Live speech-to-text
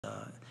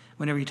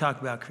whenever you talk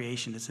about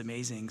creation, it's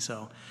amazing.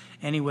 So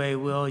anyway,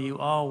 will you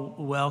all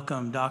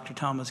welcome Dr.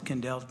 Thomas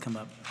Kindell to come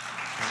up?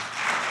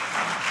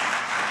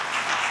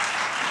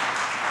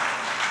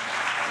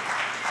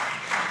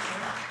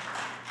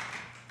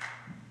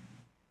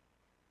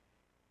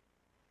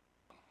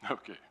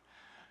 Okay.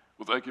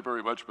 Well, thank you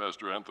very much,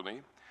 Pastor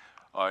Anthony.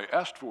 I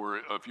asked for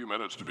a few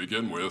minutes to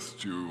begin with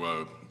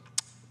to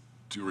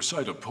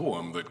recite a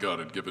poem that God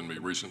had given me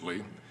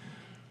recently.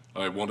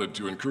 I wanted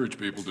to encourage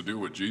people to do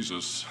what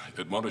Jesus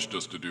admonished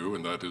us to do,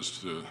 and that is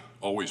to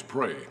always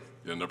pray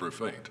and never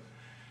faint.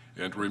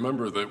 And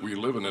remember that we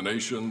live in a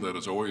nation that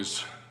has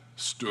always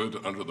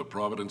stood under the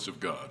providence of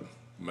God.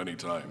 Many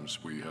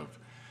times we have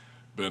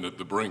been at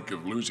the brink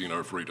of losing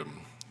our freedom,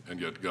 and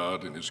yet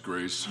God in His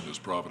grace and His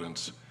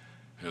providence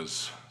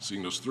has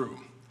seen us through.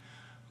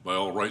 By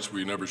all rights,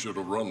 we never should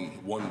have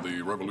won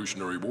the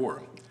Revolutionary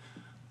War.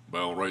 By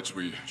all rights,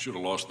 we should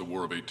have lost the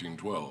War of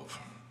 1812.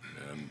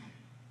 And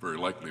very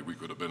likely, we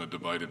could have been a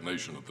divided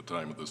nation at the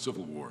time of the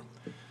Civil War.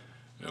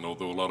 And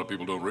although a lot of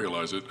people don't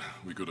realize it,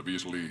 we could have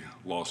easily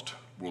lost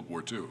World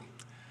War II.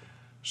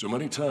 So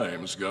many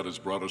times, God has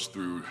brought us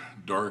through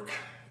dark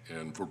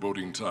and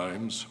foreboding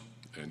times,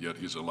 and yet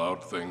He's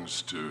allowed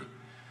things to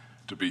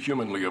be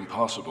humanly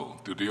impossible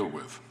to deal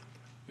with.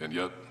 And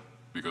yet,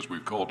 because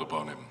we've called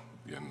upon Him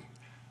in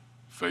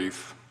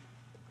faith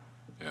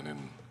and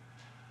in,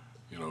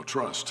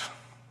 trust,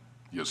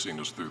 He has seen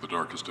us through the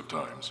darkest of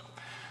times.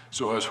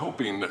 So I was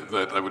hoping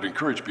that I would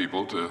encourage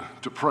people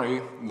to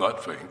pray,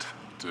 not faint,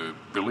 to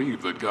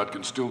believe that God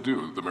can still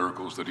do the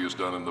miracles that He has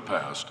done in the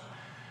past.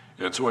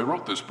 And so I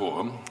wrote this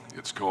poem.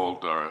 It's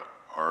called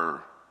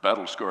Our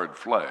Battle-Scarred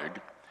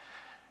Flag,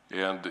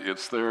 and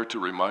it's there to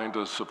remind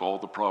us of all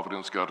the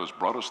providence God has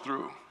brought us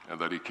through, and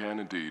that He can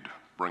indeed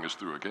bring us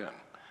through again.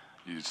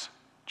 He's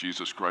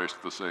Jesus Christ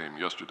the same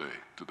yesterday,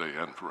 today,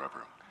 and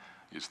forever.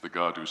 He's the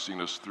God who's seen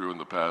us through in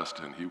the past,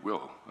 and He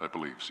will, I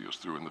believe, see us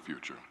through in the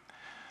future.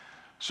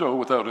 So,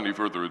 without any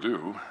further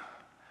ado,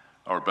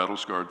 our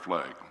battle-scarred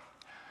flag.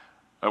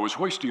 I was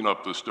hoisting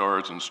up the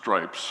stars and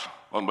stripes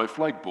on my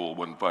flagpole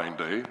one fine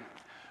day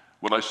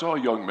when I saw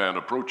a young man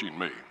approaching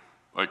me.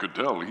 I could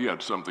tell he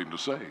had something to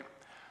say.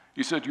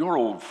 He said, "Your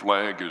old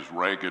flag is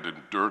ragged and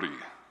dirty.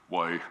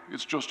 Why,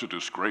 it's just a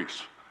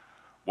disgrace.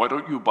 Why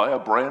don't you buy a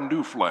brand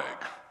new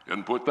flag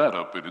and put that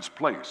up in its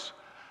place?"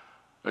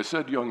 I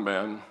said, "Young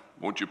man,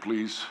 won't you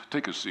please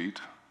take a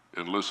seat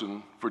and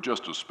listen for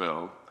just a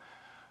spell?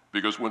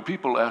 Because when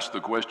people ask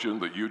the question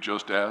that you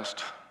just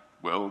asked,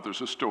 well,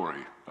 there's a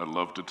story I'd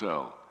love to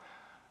tell.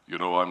 You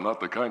know, I'm not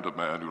the kind of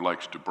man who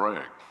likes to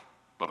brag,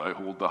 but I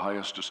hold the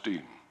highest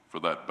esteem for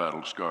that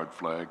battle-scarred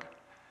flag.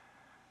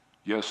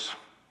 Yes,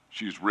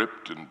 she's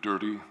ripped and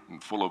dirty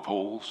and full of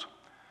holes,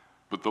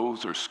 but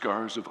those are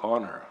scars of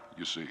honor,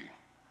 you see.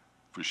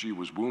 For she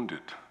was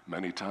wounded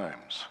many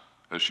times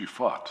as she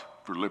fought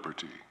for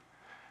liberty.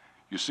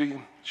 You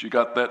see, she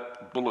got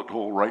that bullet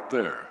hole right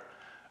there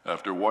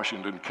after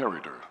Washington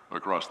carried her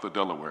across the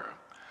Delaware.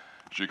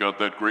 She got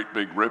that great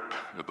big rip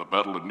at the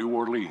Battle of New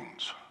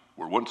Orleans,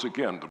 where once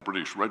again the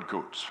British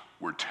redcoats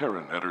were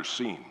tearing at her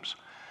seams.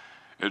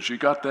 And she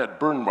got that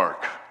burn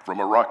mark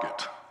from a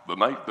rocket the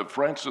night that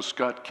Francis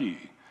Scott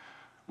Key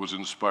was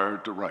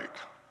inspired to write,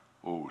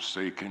 "Oh,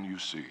 say can you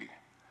see?"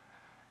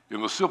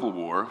 In the Civil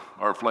War,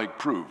 our flag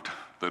proved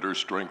that her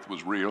strength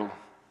was real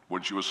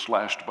when she was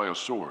slashed by a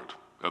sword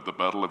at the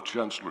Battle of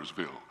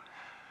Chancellorsville.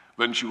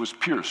 Then she was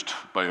pierced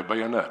by a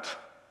bayonet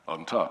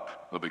on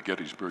top of the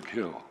Gettysburg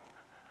Hill.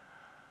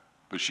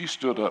 But she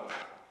stood up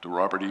to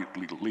Robert E.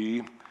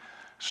 Lee,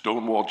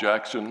 Stonewall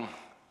Jackson,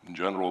 and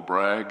General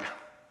Bragg.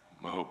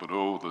 Oh, but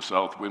oh, the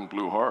south wind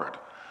blew hard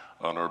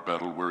on our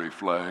battle-weary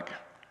flag.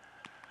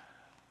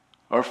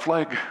 Our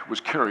flag was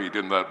carried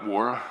in that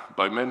war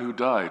by men who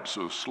died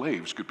so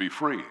slaves could be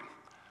free.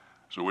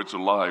 So it's a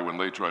lie when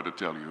they try to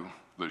tell you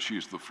that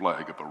she's the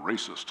flag of a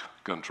racist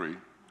country.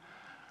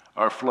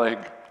 Our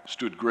flag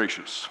stood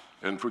gracious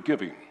and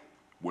forgiving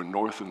when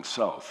North and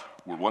South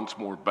were once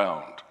more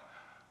bound.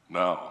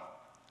 Now,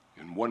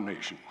 in one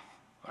nation,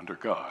 under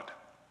God.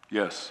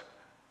 Yes,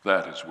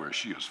 that is where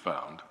she is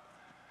found.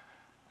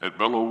 At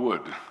Belleau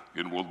Wood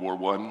in World War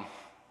I,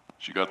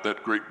 she got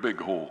that great big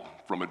hole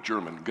from a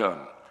German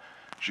gun.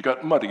 She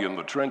got muddy in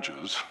the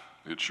trenches.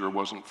 It sure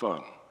wasn't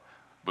fun.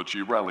 But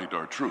she rallied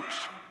our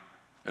troops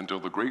until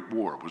the Great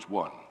War was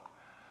won.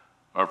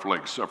 Our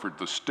flag suffered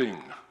the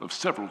sting of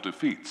several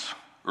defeats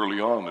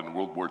early on in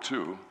World War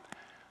II,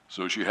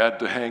 so she had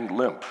to hang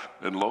limp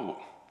and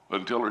low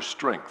until her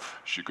strength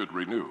she could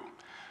renew.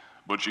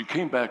 But she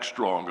came back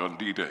strong on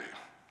D-Day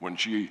when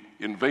she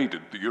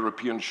invaded the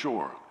European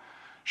shore.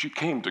 She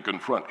came to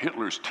confront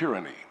Hitler's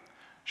tyranny.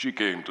 She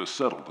came to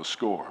settle the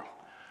score.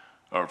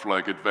 Our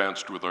flag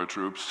advanced with our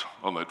troops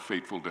on that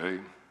fateful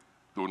day,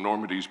 though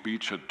Normandy's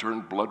beach had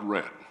turned blood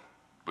red,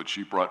 but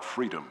she brought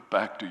freedom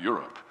back to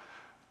Europe,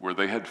 where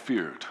they had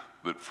feared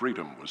that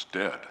freedom was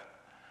dead.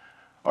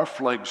 Our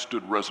flag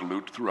stood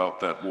resolute throughout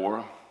that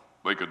war.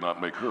 They could not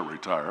make her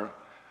retire.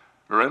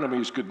 Her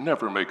enemies could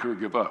never make her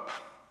give up,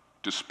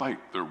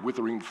 despite their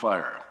withering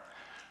fire.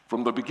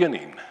 From the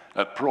beginning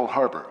at Pearl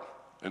Harbor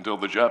until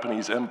the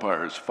Japanese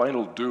Empire's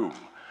final doom,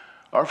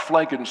 our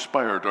flag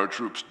inspired our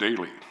troops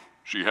daily.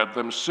 She had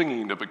them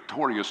singing a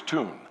victorious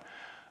tune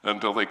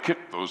until they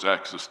kicked those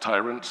Axis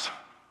tyrants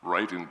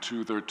right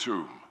into their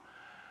tomb.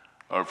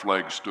 Our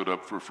flag stood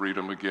up for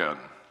freedom again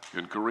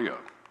in Korea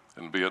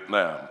and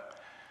Vietnam,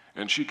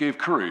 and she gave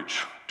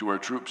courage to our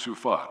troops who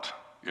fought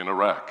in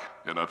Iraq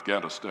and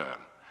Afghanistan.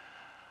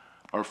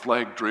 Our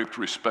flag draped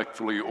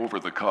respectfully over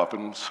the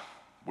coffins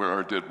where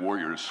our dead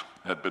warriors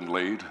had been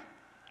laid.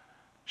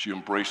 She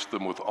embraced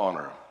them with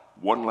honor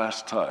one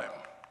last time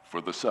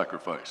for the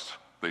sacrifice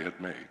they had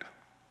made.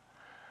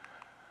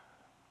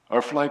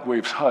 Our flag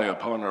waves high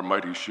upon our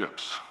mighty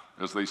ships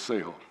as they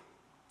sail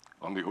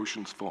on the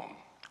ocean's foam.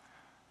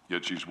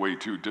 Yet she's way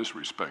too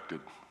disrespected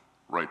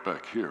right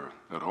back here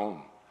at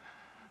home.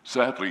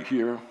 Sadly,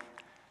 here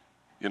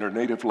in her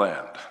native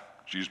land,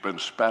 she's been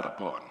spat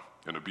upon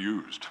and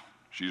abused.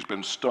 She's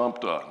been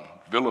stomped on,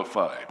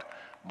 vilified,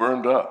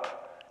 burned up,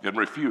 and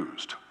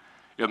refused.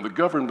 And the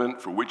government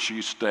for which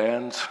she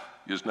stands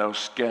is now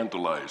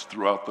scandalized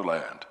throughout the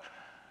land.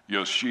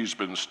 Yes, she's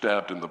been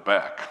stabbed in the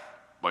back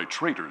by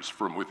traitors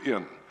from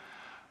within,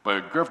 by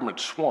a government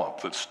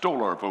swamp that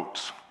stole our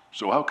votes.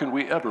 So how can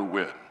we ever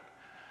win?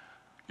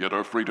 Yet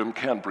our freedom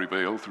can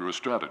prevail through a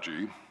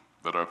strategy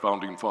that our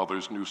founding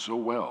fathers knew so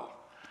well.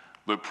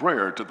 The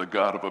prayer to the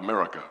God of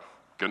America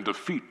can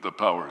defeat the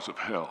powers of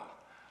hell.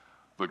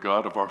 The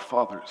God of our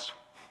fathers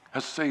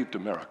has saved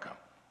America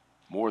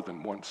more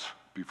than once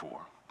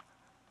before.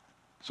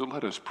 So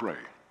let us pray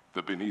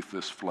that beneath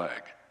this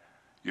flag,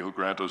 He'll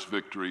grant us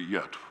victory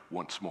yet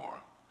once more.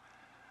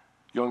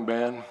 Young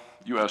man,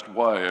 you asked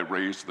why I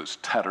raised this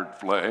tattered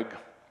flag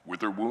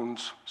with her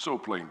wounds so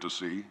plain to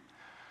see,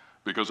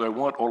 because I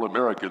want all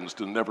Americans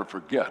to never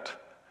forget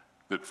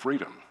that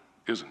freedom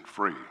isn't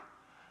free.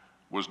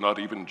 Was not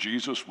even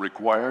Jesus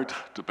required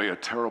to pay a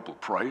terrible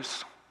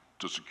price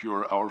to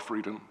secure our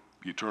freedom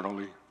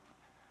eternally?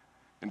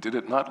 And did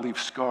it not leave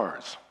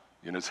scars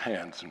in his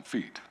hands and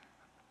feet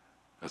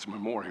as a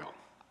memorial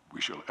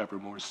we shall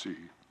evermore see?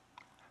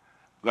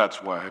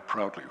 That's why I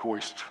proudly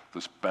hoist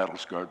this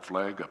battle-scarred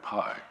flag up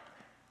high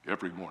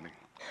every morning.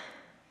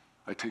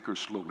 I take her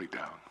slowly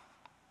down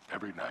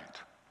every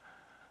night.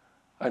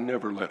 I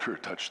never let her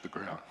touch the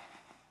ground,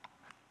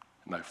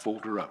 and I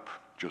fold her up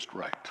just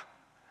right.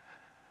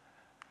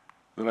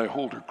 Then I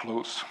hold her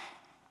close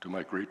to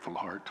my grateful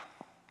heart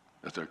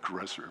as I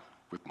caress her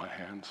with my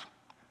hands,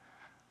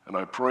 and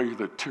I pray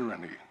that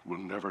tyranny will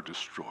never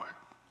destroy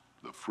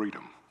the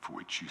freedom for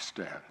which she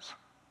stands.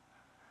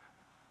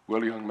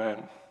 Well, young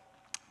man,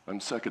 on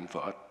second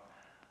thought,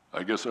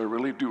 I guess I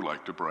really do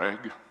like to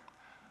brag,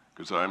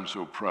 because I'm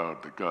so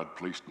proud that God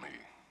placed me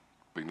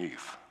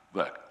beneath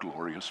that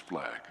glorious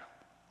flag.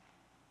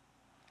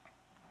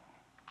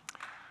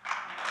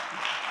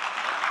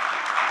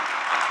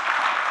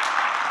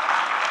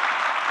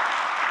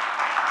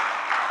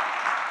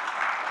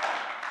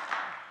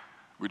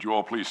 Would you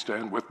all please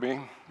stand with me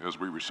as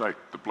we recite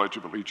the Pledge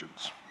of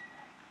Allegiance?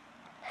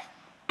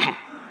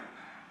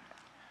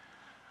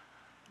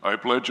 I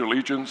pledge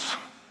allegiance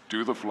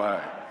to the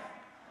flag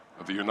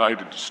of the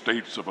United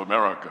States of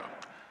America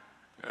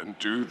and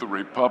to the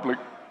republic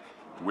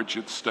for which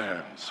it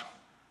stands,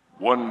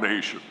 one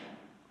nation,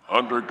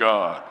 under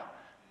God,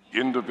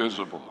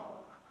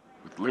 indivisible,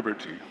 with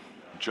liberty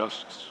and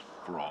justice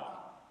for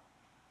all.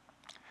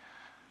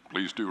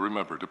 Please do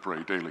remember to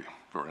pray daily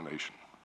for our nation.